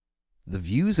The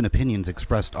views and opinions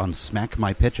expressed on Smack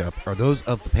My Pitch Up are those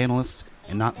of the panelists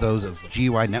and not those of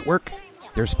GUI Network,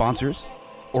 their sponsors,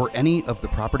 or any of the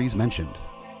properties mentioned.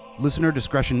 Listener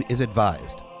discretion is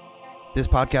advised. This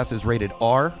podcast is rated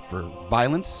R for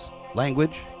violence,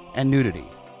 language, and nudity.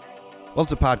 Well,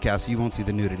 it's a podcast, so you won't see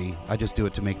the nudity. I just do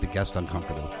it to make the guest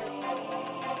uncomfortable.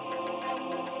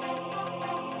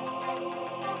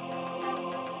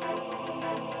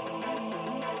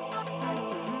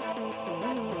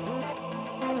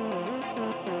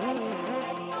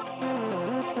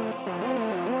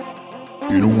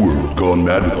 In a world gone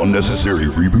mad with unnecessary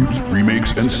reboots,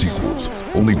 remakes, and sequels,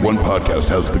 only one podcast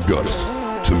has the guts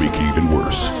to make it even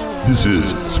worse. This is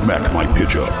Smack My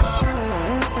Pitch Up.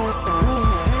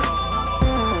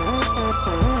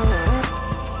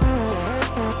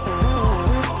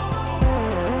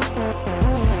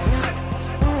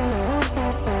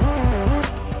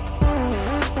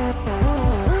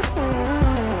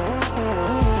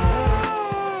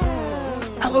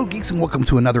 Hello, geeks, and welcome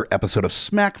to another episode of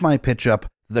Smack My Pitch Up,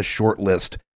 the short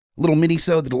list. A little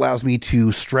mini-sode that allows me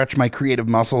to stretch my creative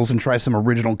muscles and try some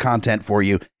original content for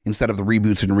you instead of the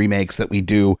reboots and remakes that we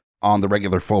do on the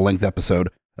regular full-length episode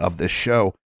of this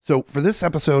show. So for this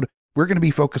episode, we're going to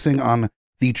be focusing on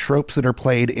the tropes that are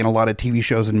played in a lot of TV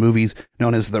shows and movies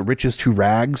known as the riches to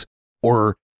rags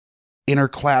or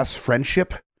inter-class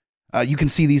friendship. You can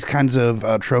see these kinds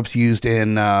of tropes used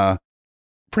in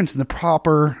Prince and the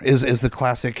Pauper is the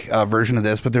classic version of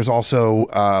this, but there's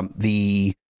also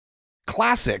the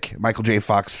classic Michael J.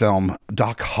 Fox film,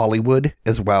 Doc Hollywood,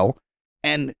 as well.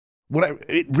 And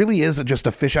it really is just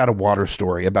a fish out of water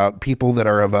story about people that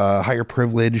are of a higher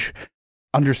privilege,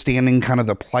 understanding kind of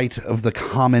the plight of the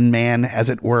common man, as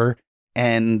it were,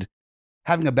 and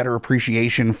having a better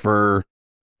appreciation for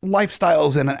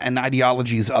lifestyles and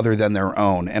ideologies other than their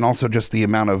own, and also just the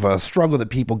amount of struggle that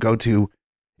people go to.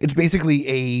 It's basically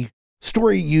a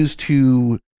story used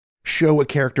to show a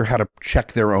character how to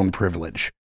check their own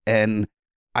privilege. And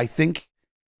I think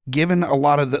given a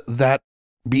lot of that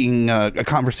being a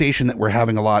conversation that we're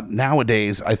having a lot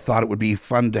nowadays, I thought it would be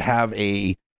fun to have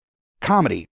a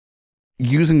comedy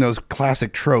using those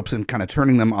classic tropes and kind of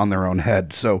turning them on their own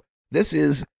head. So this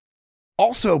is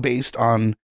also based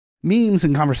on memes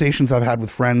and conversations I've had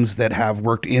with friends that have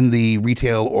worked in the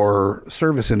retail or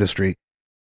service industry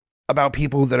about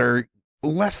people that are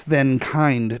less than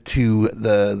kind to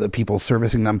the people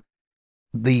servicing them,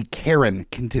 the Karen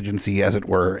contingency, as it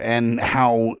were, and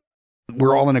how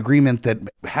we're all in agreement that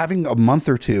having a month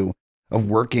or two of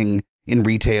working in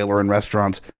retail or in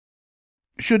restaurants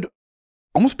should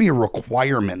almost be a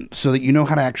requirement so that you know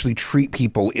how to actually treat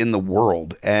people in the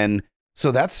world. And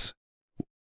so that's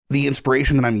the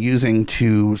inspiration that I'm using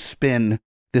to spin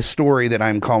this story that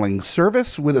I'm calling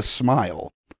Service with a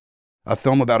Smile. A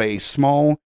film about a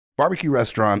small barbecue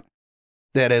restaurant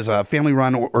that is a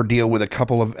family-run ordeal with a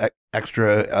couple of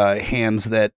extra hands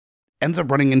that ends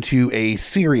up running into a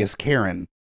serious Karen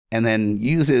and then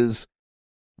uses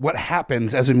what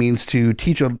happens as a means to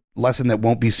teach a lesson that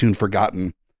won't be soon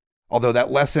forgotten. Although that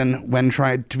lesson, when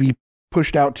tried to be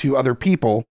pushed out to other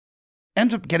people,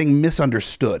 ends up getting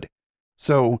misunderstood.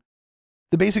 So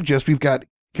the basic gist, we've got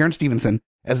Karen Stevenson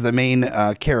as the main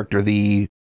character, the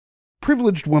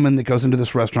privileged woman that goes into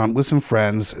this restaurant with some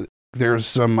friends. There's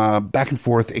some back and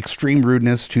forth extreme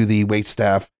rudeness to the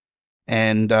waitstaff,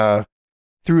 and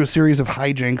through a series of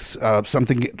hijinks,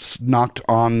 something gets knocked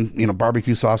on,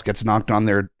 barbecue sauce gets knocked on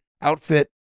their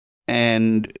outfit,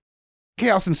 and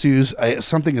chaos ensues.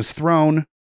 Something is thrown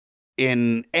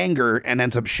in anger and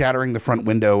ends up shattering the front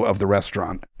window of the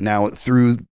restaurant. Now,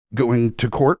 through going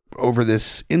to court over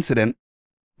this incident,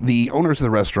 the owners of the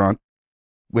restaurant,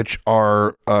 which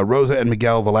are Rosa and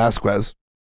Miguel Velasquez,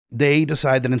 they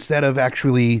decide that instead of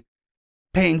actually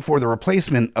paying for the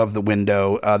replacement of the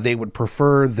window, they would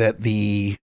prefer that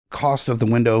the cost of the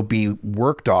window be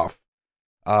worked off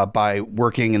by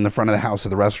working in the front of the house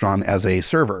of the restaurant as a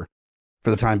server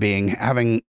for the time being,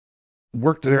 having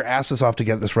worked their asses off to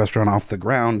get this restaurant off the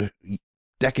ground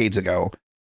decades ago.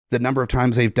 The number of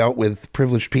times they've dealt with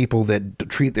privileged people that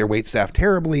treat their waitstaff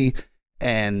terribly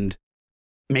and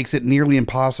makes it nearly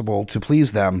impossible to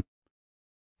please them.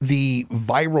 The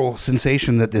viral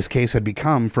sensation that this case had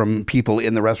become from people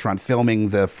in the restaurant filming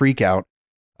the freak out,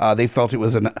 they felt it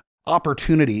was an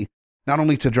opportunity not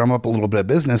only to drum up a little bit of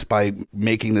business by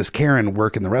making this Karen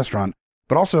work in the restaurant,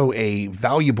 but also a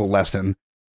valuable lesson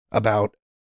about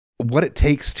what it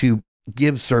takes to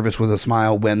give service with a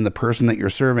smile when the person that you're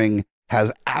serving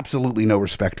has absolutely no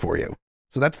respect for you.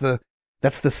 So that's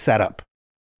the setup.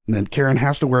 And then Karen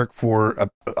has to work for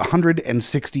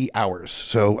 160 hours,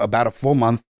 so about a full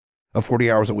month of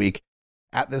 40 hours a week,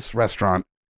 at this restaurant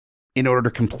in order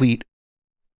to complete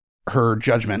her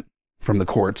judgment from the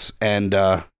courts and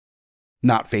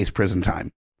not face prison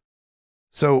time.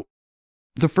 So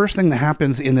the first thing that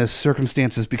happens in this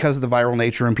circumstance is, because of the viral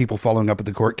nature and people following up at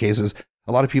the court cases,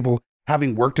 a lot of people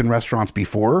having worked in restaurants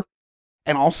before,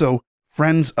 and also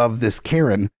friends of this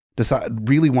Karen,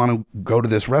 really want to go to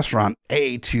this restaurant,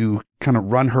 to kind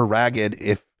of run her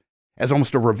ragged, as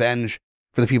almost a revenge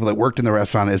for the people that worked in the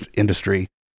restaurant industry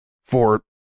for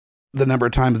the number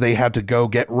of times they had to go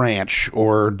get ranch,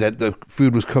 or that the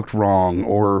food was cooked wrong,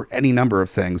 or any number of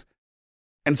things.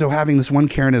 And so having this one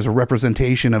Karen as a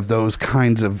representation of those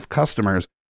kinds of customers,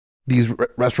 these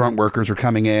restaurant workers are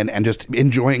coming in and just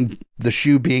enjoying the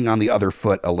shoe being on the other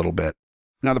foot a little bit.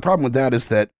 Now, the problem with that is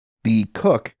that the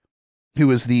cook, who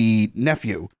is the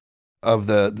nephew of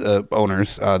the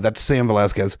owners, that's Sam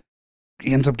Velasquez,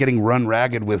 he ends up getting run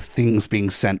ragged with things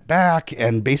being sent back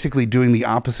and basically doing the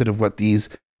opposite of what these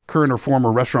current or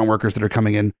former restaurant workers that are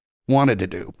coming in wanted to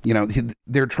do. You know,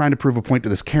 they're trying to prove a point to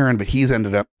this Karen, but he's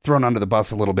ended up thrown under the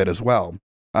bus a little bit as well.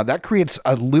 That creates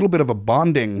a little bit of a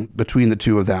bonding between the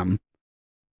two of them,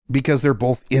 because they're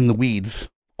both in the weeds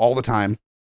all the time,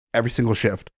 every single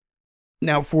shift.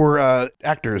 Now, for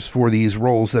actors for these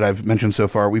roles that I've mentioned so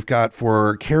far, we've got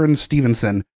for Karen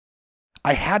Stevenson,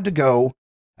 I had to go.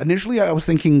 Initially, I was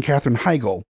thinking Katherine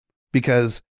Heigl,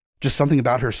 because just something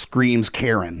about her screams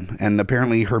Karen, and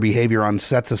apparently her behavior on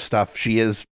sets of stuff, she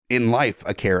is in life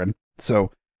a Karen.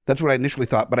 So that's what I initially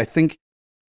thought, but I think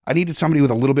I needed somebody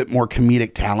with a little bit more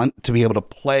comedic talent to be able to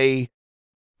play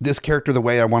this character the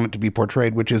way I want it to be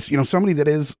portrayed, which is, somebody that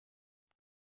is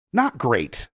not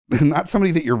great, not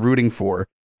somebody that you're rooting for.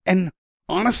 And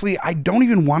honestly, I don't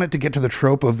even want it to get to the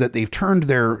trope of that they've turned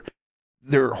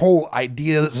their whole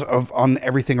ideas on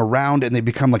everything around and they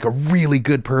become like a really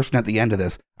good person at the end of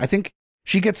this. I think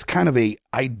she gets kind of a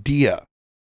idea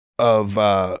of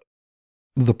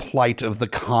the plight of the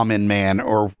common man,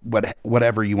 or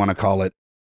whatever you want to call it.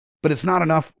 But it's not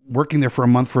enough working there for a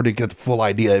month for her to get the full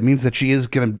idea. It means that she is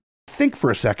going to think for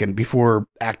a second before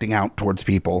acting out towards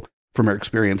people from her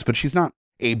experience, but she's not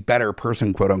a better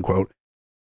person, quote unquote.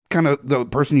 Kind of the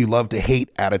person you love to hate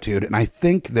attitude. And I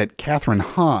think that Katherine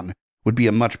Hahn would be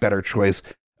a much better choice.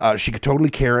 She could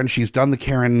totally Karen. She's done the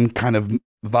Karen kind of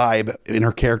vibe in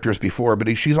her characters before,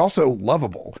 but she's also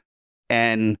lovable.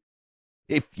 And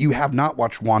if you have not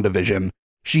watched WandaVision,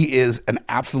 she is an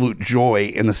absolute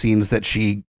joy in the scenes that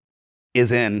she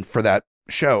is in for that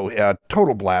show.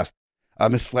 Total blast.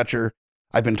 Miss Fletcher,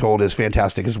 I've been told, is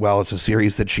fantastic as well. It's a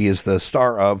series that she is the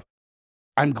star of.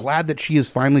 I'm glad that she is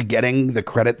finally getting the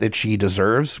credit that she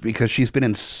deserves, because she's been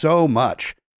in so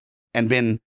much and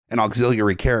been an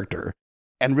auxiliary character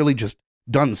and really just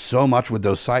done so much with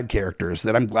those side characters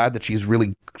that I'm glad that she's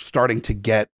really starting to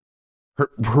get her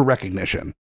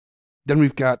recognition. Then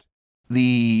we've got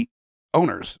the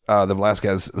owners, the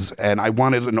Velasquez, and I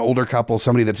wanted an older couple,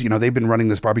 somebody that's, they've been running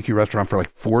this barbecue restaurant for like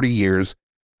 40 years.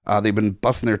 They've been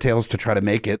busting their tails to try to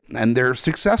make it, and they're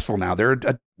successful now. They're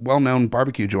a well-known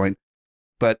barbecue joint,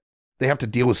 but they have to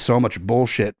deal with so much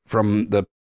bullshit from the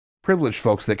privileged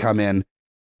folks that come in,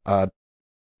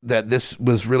 that this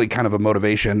was really kind of a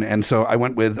motivation. And so I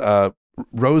went with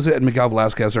Rosa and Miguel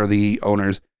Velasquez are the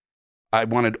owners. I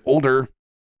wanted older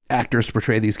actors to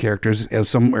portray these characters as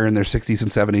somewhere in their 60s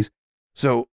and 70s.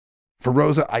 So for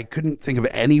Rosa, I couldn't think of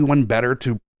anyone better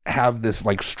to have this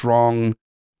like strong,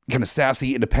 kind of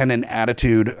sassy, independent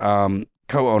attitude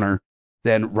co-owner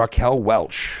than Raquel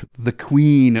Welch, the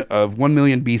queen of 1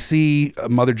 Million BC,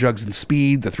 Mother Jugs and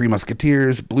Speed, The Three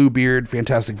Musketeers, Bluebeard,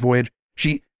 Fantastic Voyage.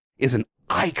 She is an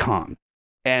icon,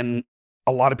 and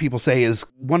a lot of people say is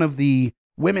one of the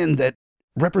women that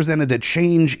represented a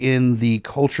change in the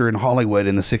culture in Hollywood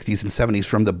in the 60s and 70s,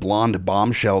 from the blonde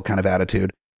bombshell kind of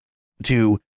attitude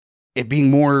to it being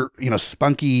more,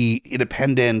 spunky,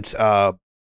 independent,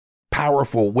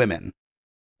 powerful women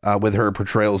with her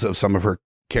portrayals of some of her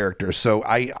characters. So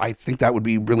I think that would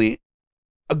be really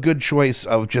a good choice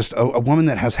of just a woman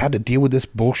that has had to deal with this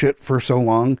bullshit for so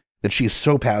long that she's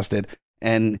so past it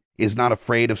and is not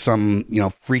afraid of some,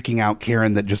 freaking out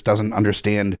Karen that just doesn't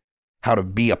understand how to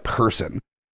be a person.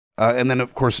 And then,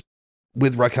 of course,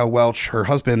 with Raquel Welch, her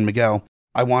husband, Miguel,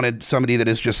 I wanted somebody that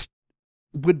is just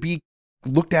would be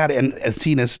looked at and as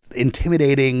seen as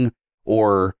intimidating,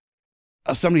 or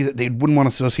somebody that they wouldn't want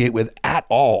to associate with at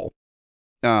all,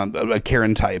 a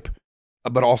Karen type,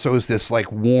 but also is this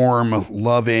like warm,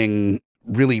 loving,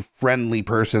 really friendly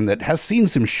person that has seen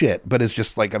some shit, but is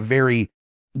just like a very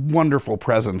wonderful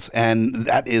presence. And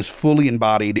that is fully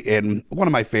embodied in one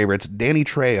of my favorites, Danny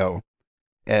Trejo,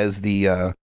 as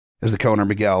the co-owner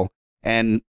Miguel.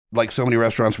 And like so many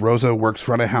restaurants, Rosa works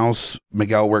front of house,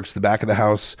 Miguel works the back of the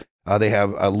house. They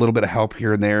have a little bit of help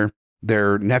here and there.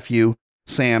 Their nephew,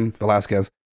 Sam Velasquez,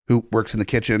 who works in the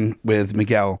kitchen with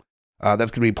Miguel, that's going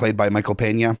to be played by Michael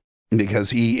Pena, because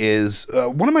he is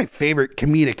one of my favorite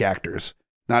comedic actors.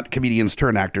 Not comedians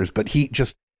turn actors, but he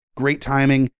just great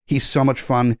timing. He's so much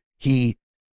fun. He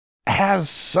has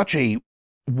such a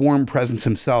warm presence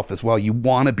himself as well. You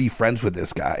want to be friends with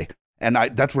this guy. And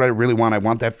that's what I really want. I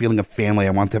want that feeling of family.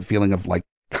 I want that feeling of like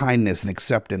kindness and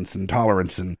acceptance and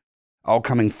tolerance, and all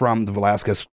coming from the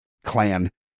Velasquez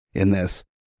clan in this.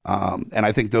 And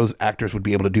I think those actors would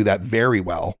be able to do that very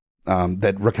well.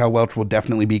 That Raquel Welch will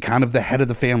definitely be kind of the head of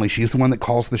the family. She's the one that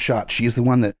calls the shots. She's the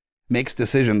one that makes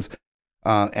decisions.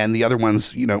 And the other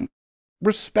ones,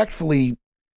 respectfully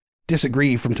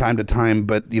disagree from time to time,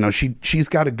 but she's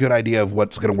got a good idea of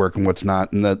what's going to work and what's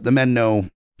not. And the men know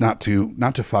not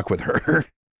to fuck with her.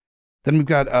 Then we've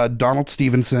got Donald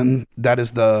Stevenson. That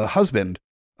is the husband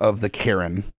of the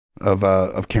Karen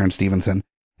of Karen Stevenson.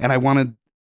 And I wanted,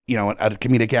 a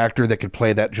comedic actor that could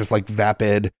play that just like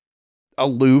vapid,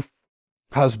 aloof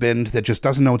husband that just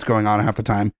doesn't know what's going on half the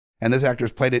time. And this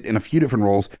actor's played it in a few different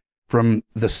roles, from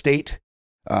The State,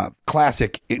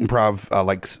 classic improv,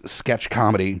 like sketch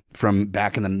comedy from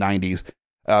back in the 90s,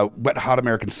 Wet Hot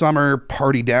American Summer,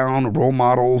 Party Down, Role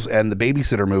Models, and the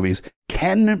Babysitter movies.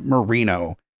 Ken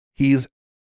Marino, he's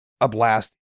a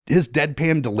blast. His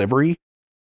deadpan delivery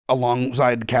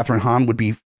alongside Catherine Hahn would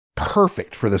be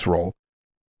perfect for this role.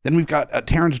 Then we've got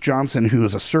Terrence Johnson, who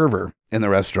is a server in the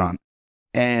restaurant.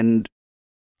 And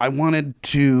I wanted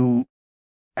to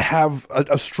have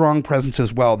a strong presence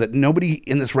as well, that nobody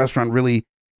in this restaurant really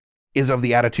is of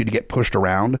the attitude to get pushed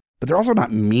around, but they're also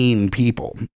not mean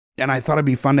people. And I thought it'd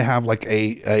be fun to have like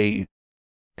a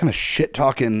kind of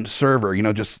shit-talking server,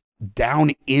 just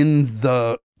down in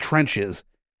the trenches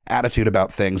attitude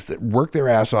about things, that work their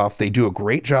ass off. They do a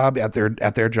great job at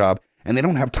their job, and they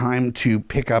don't have time to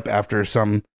pick up after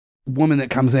some woman that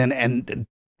comes in and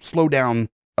slow down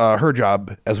her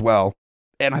job as well.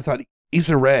 And I thought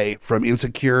Issa Rae from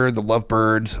Insecure, The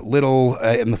Lovebirds, Little,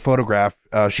 in The Photograph,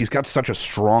 she's got such a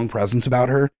strong presence about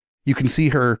her. You can see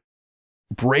her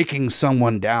breaking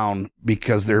someone down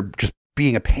because they're just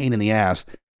being a pain in the ass,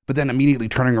 but then immediately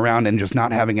turning around and just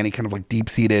not having any kind of like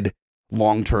deep-seated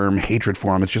long-term hatred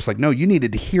for him. It's just like, no, you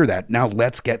needed to hear that. Now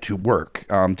let's get to work.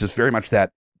 Just very much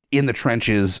that in the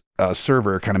trenches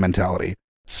server kind of mentality.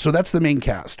 So that's the main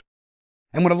cast.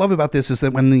 And what I love about this is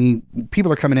that when the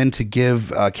people are coming in to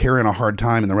give Karen a hard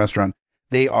time in the restaurant,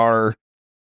 they are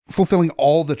fulfilling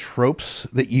all the tropes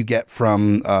that you get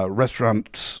from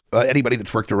restaurants. Anybody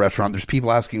that's worked at a restaurant, there's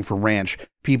people asking for ranch,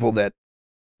 people that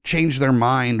change their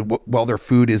mind while their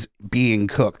food is being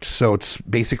cooked. So it's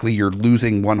basically you're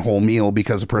losing one whole meal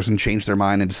because a person changed their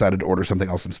mind and decided to order something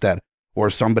else instead. Or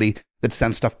somebody that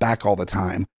sends stuff back all the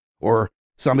time. Or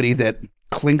somebody that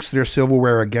clinks their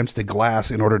silverware against a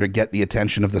glass in order to get the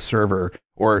attention of the server,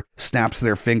 or snaps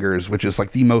their fingers, which is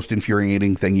like the most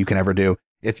infuriating thing you can ever do.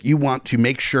 If you want to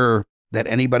make sure that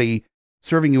anybody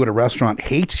serving you at a restaurant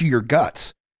hates your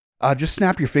guts, just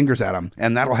snap your fingers at them,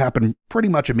 and that'll happen pretty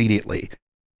much immediately.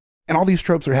 And all these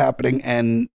tropes are happening,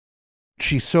 and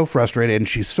she's so frustrated, and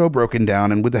she's so broken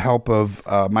down, and with the help of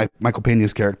Michael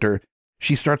Pena's character,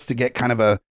 she starts to get kind of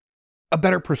a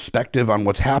better perspective on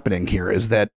what's happening here, is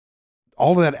that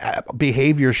all of that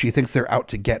behavior, she thinks they're out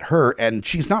to get her, and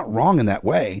she's not wrong in that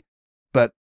way,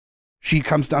 but she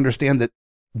comes to understand that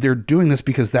they're doing this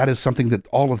because that is something that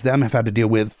all of them have had to deal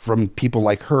with from people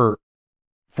like her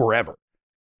forever.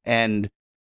 And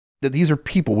that these are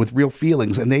people with real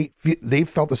feelings, and they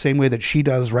felt the same way that she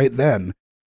does right then.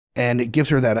 And it gives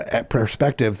her that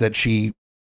perspective that she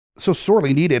so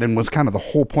sorely needed and was kind of the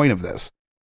whole point of this.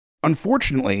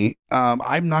 Unfortunately,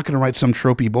 I'm not going to write some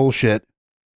tropey bullshit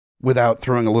without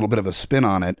throwing a little bit of a spin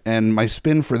on it. And my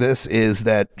spin for this is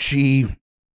that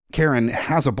Karen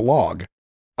has a blog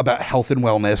about health and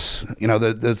wellness,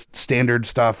 the standard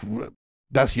stuff,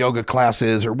 best yoga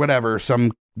classes or whatever,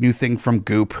 some new thing from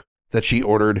Goop that she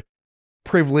ordered,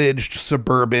 privileged,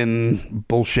 suburban,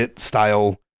 bullshit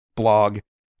style blog.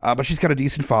 But she's got a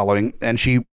decent following, and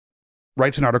she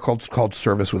writes an article called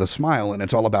Service with a Smile, and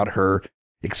it's all about her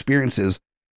experiences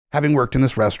having worked in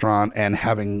this restaurant and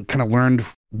having kind of learned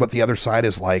what the other side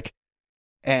is like.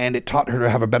 And it taught her to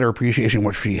have a better appreciation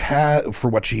for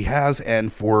what she has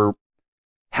and for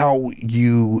how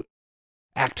you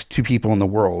act to people in the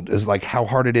world, is like how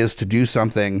hard it is to do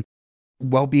something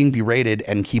while being berated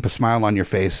and keep a smile on your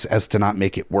face as to not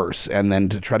make it worse. And then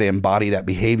to try to embody that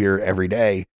behavior every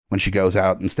day when she goes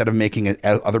out, instead of making it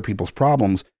other people's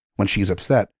problems when she's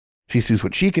upset. She sees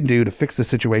what she can do to fix the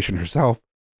situation herself,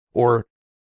 or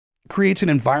creates an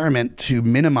environment to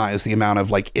minimize the amount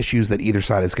of like issues that either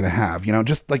side is going to have,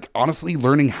 just like honestly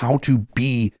learning how to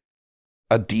be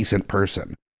a decent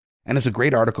person. And it's a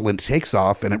great article, and it takes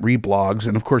off, and it reblogs.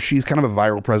 And of course, she's kind of a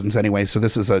viral presence anyway, so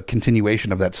this is a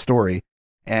continuation of that story.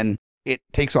 And it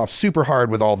takes off super hard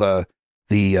with all the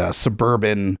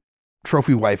suburban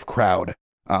trophy wife crowd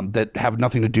that have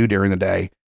nothing to do during the day.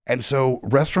 And so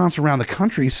restaurants around the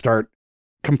country start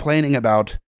complaining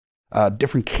about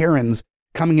different Karens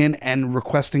coming in and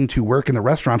requesting to work in the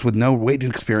restaurants with no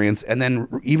waiting experience, and then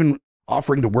even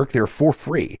offering to work there for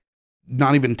free.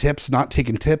 Not even tips, not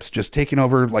taking tips, just taking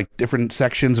over like different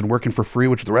sections and working for free,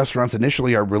 which the restaurants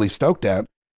initially are really stoked at.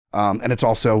 And it's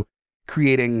also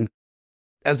creating,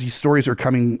 as these stories are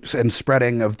coming and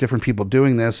spreading of different people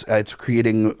doing this, it's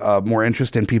creating more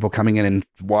interest in people coming in and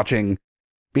watching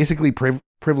basically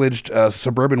privileged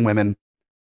suburban women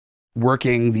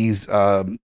working these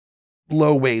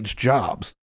low-wage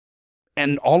jobs.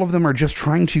 And all of them are just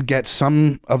trying to get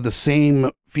some of the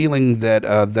same feeling that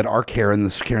our Karen,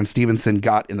 this Karen Stevenson,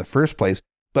 got in the first place.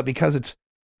 But because it's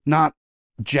not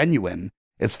genuine,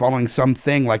 it's following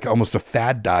something like almost a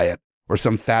fad diet or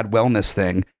some fad wellness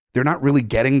thing. They're not really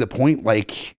getting the point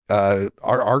like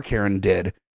our Karen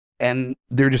did. And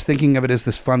they're just thinking of it as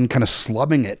this fun kind of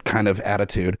slumming it kind of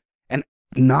attitude and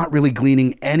not really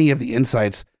gleaning any of the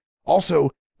insights.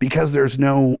 Also, because there's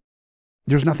nothing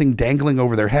dangling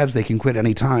over their heads, they can quit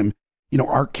any time.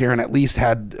 Our Karen at least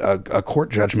had a court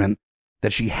judgment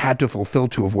that she had to fulfill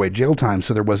to avoid jail time.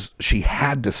 So she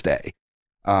had to stay.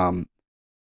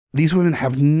 These women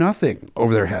have nothing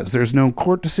over their heads. There's no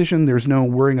court decision. There's no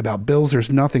worrying about bills. There's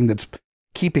nothing that's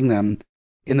keeping them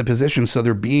in the position. So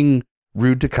they're being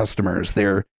rude to customers.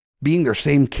 They're being their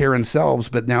same Karen selves,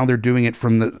 but now they're doing it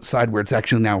from the side where it's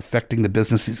actually now affecting the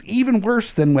businesses even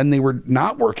worse than when they were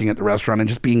not working at the restaurant and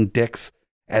just being dicks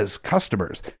as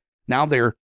customers. Now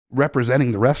they're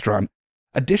representing the restaurant.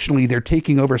 Additionally, they're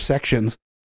taking over sections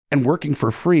and working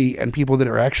for free, and people that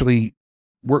are actually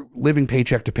living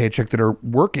paycheck to paycheck that are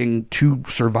working to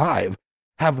survive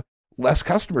have less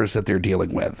customers that they're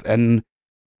dealing with. And,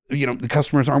 the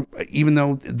customers aren't, even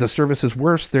though the service is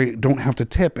worse, they don't have to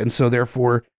tip. And so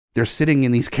therefore they're sitting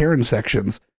in these Karen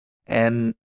sections,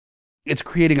 and it's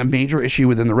creating a major issue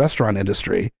within the restaurant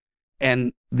industry.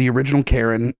 And the original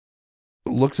Karen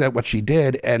looks at what she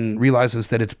did and realizes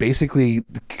that it's basically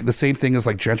the same thing as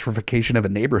like gentrification of a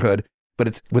neighborhood, but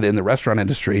it's within the restaurant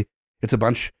industry. It's a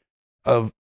bunch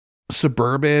of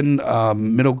suburban,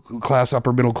 middle class,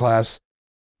 upper middle class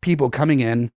people coming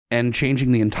in and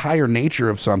changing the entire nature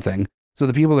of something. So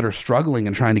the people that are struggling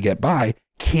and trying to get by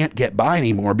can't get by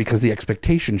anymore because the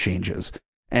expectation changes.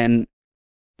 And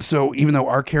so even though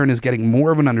our Karen is getting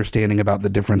more of an understanding about the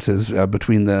differences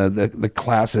between the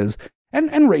classes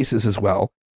and races as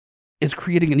well, it's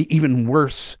creating an even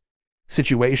worse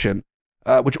situation,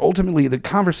 which ultimately the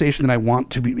conversation that I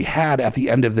want to be had at the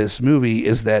end of this movie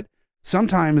is that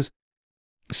sometimes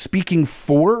speaking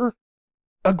for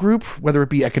a group, whether it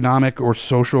be economic or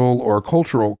social or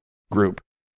cultural group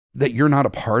that you're not a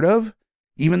part of,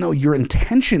 even though your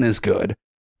intention is good,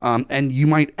 and you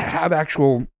might have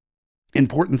actual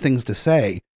important things to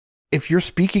say, if you're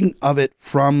speaking of it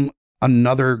from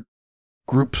another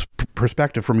group's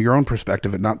perspective, from your own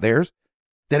perspective and not theirs,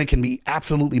 then it can be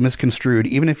absolutely misconstrued,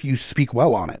 even if you speak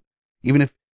well on it. Even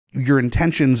if your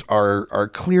intentions are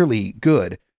clearly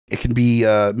good, it can be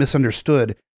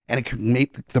misunderstood, and it can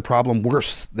make the problem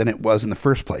worse than it was in the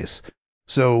first place.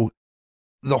 So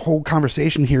the whole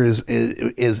conversation here is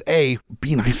A,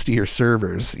 be nice to your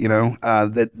servers,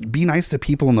 that be nice to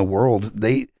people in the world.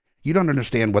 You don't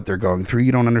understand what they're going through.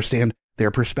 You don't understand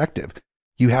their perspective.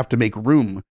 You have to make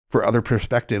room for other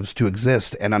perspectives to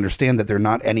exist and understand that they're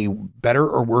not any better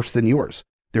or worse than yours.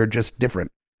 They're just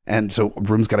different. And so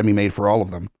room's got to be made for all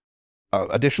of them.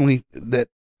 Additionally, that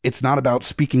it's not about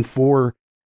speaking for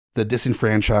the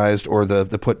disenfranchised or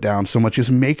the put down so much as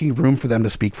making room for them to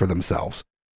speak for themselves.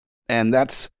 And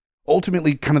that's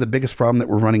ultimately kind of the biggest problem that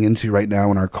we're running into right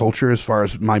now in our culture, as far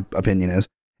as my opinion is.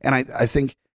 And I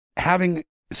think having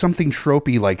something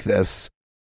tropey like this,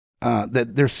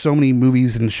 that there's so many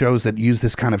movies and shows that use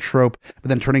this kind of trope, but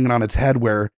then turning it on its head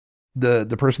where the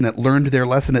person that learned their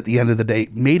lesson at the end of the day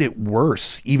made it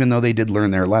worse, even though they did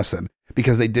learn their lesson,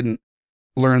 because they didn't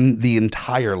learn the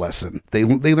entire lesson. They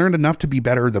learned enough to be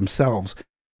better themselves,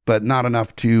 but not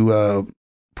enough to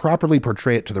properly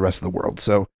portray it to the rest of the world.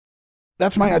 So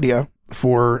that's my idea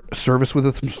for Service with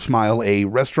a Smile, a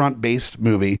restaurant-based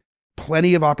movie.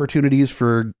 Plenty of opportunities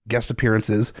for guest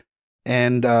appearances.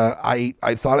 And I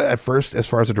thought at first, as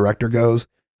far as the director goes,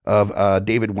 of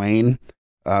David Wayne,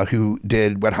 who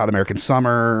did Wet Hot American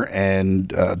Summer and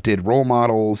did Role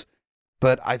Models.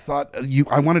 But I thought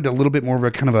I wanted a little bit more of a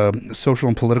kind of a social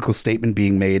and political statement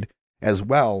being made, as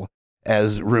well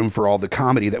as room for all the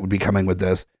comedy that would be coming with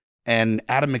this. And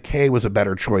Adam McKay was a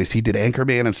better choice. He did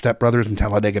Anchorman and Step Brothers and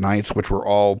Talladega Nights, which were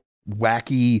all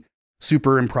wacky,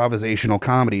 super improvisational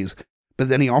comedies. But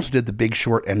then he also did The Big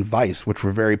Short and Vice, which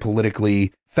were very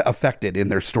politically affected in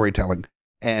their storytelling.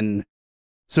 And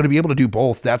so to be able to do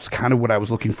both, that's kind of what I was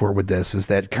looking for with this, is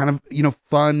that kind of,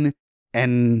 fun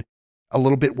and a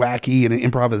little bit wacky and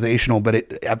improvisational, but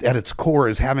it at its core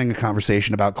is having a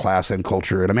conversation about class and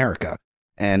culture in America,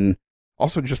 and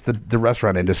also just the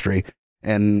restaurant industry,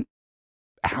 and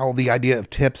how the idea of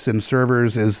tips and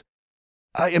servers is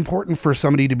important for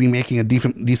somebody to be making a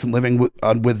decent living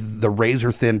with the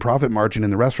razor thin profit margin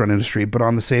in the restaurant industry. But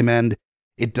on the same end,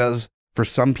 it does, for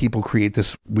some people, create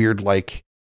this weird, like,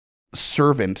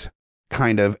 servant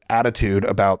kind of attitude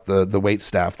about the wait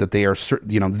staff, that they are,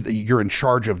 you're in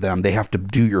charge of them. They have to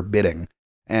do your bidding.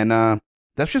 And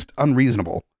that's just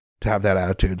unreasonable to have that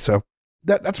attitude. So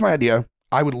that's my idea.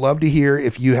 I would love to hear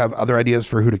if you have other ideas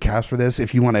for who to cast for this.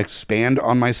 If you want to expand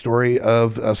on my story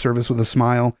of Service with a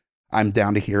Smile, I'm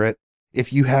down to hear it.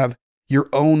 If you have your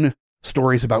own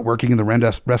stories about working in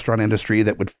the restaurant industry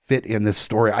that would fit in this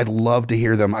story, I'd love to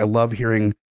hear them. I love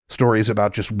hearing stories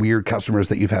about just weird customers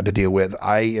that you've had to deal with.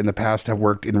 I, in the past, have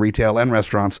worked in retail and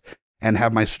restaurants and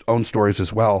have my own stories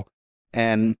as well.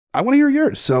 And I want to hear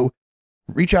yours. So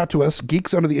reach out to us.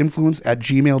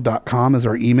 geeksundertheinfluence@gmail.com is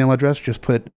our email address. Just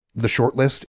put The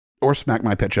Shortlist or Smack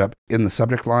My Pitch Up in the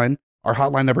subject line. Our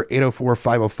hotline number,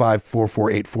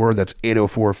 804-505-4484. That's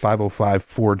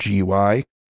 804-505-4GUI.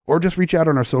 Or just reach out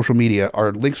on our social media.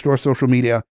 Our links to our social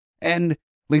media and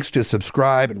links to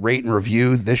subscribe and rate and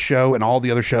review this show and all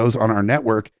the other shows on our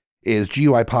network is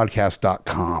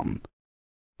GUIPodcast.com.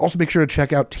 Also, make sure to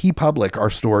check out TeePublic, our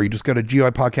store. You just go to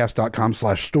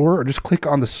GUIPodcast.com/store, or just click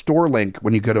on the store link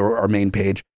when you go to our main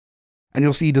page, and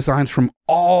you'll see designs from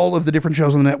all of the different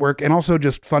shows on the network, and also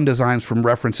just fun designs from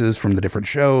references from the different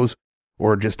shows,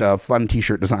 or just fun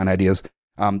t-shirt design ideas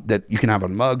that you can have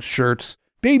on mugs, shirts,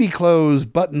 baby clothes,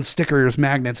 buttons, stickers,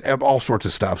 magnets, all sorts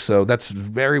of stuff. So that's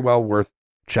very well worth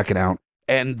checking out.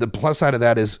 And the plus side of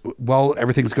that is, while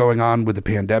everything's going on with the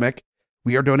pandemic,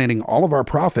 we are donating all of our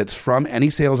profits from any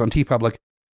sales on TeePublic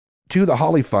to the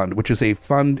Holly Fund, which is a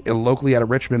fund locally out of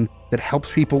Richmond that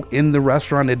helps people in the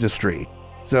restaurant industry.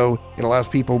 So it allows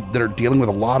people that are dealing with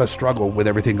a lot of struggle with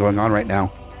everything going on right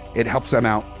now. It helps them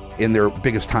out in their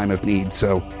biggest time of need.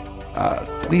 So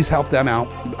please help them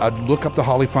out. Look up the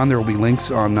Holly Fund. There will be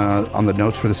links on the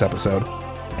notes for this episode,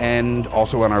 and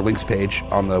also on our links page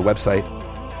on the website.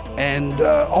 And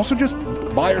also just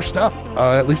buy our stuff.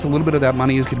 At least a little bit of that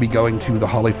money is going to be going to the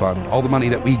Holly Fund, all the money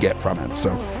that we get from it.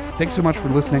 So thanks so much for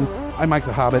listening. I'm Mike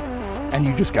the Hobbit, and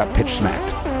you just got pitch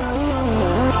smacked.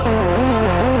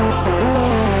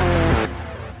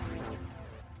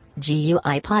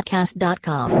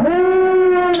 GUIPodcast.com.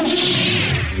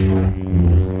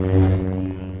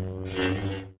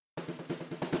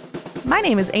 My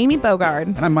name is Amy Bogard.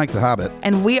 And I'm Mike the Hobbit.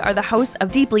 And we are the hosts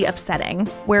of Deeply Upsetting,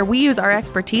 where we use our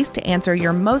expertise to answer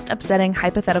your most upsetting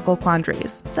hypothetical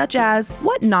quandaries, such as,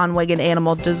 what non-winged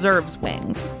animal deserves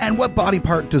wings? And what body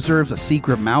part deserves a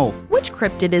secret mouth? Which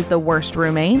cryptid is the worst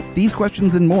roommate? These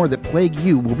questions and more that plague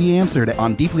you will be answered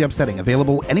on Deeply Upsetting,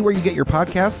 available anywhere you get your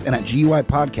podcasts and at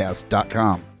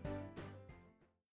GUIPodcast.com.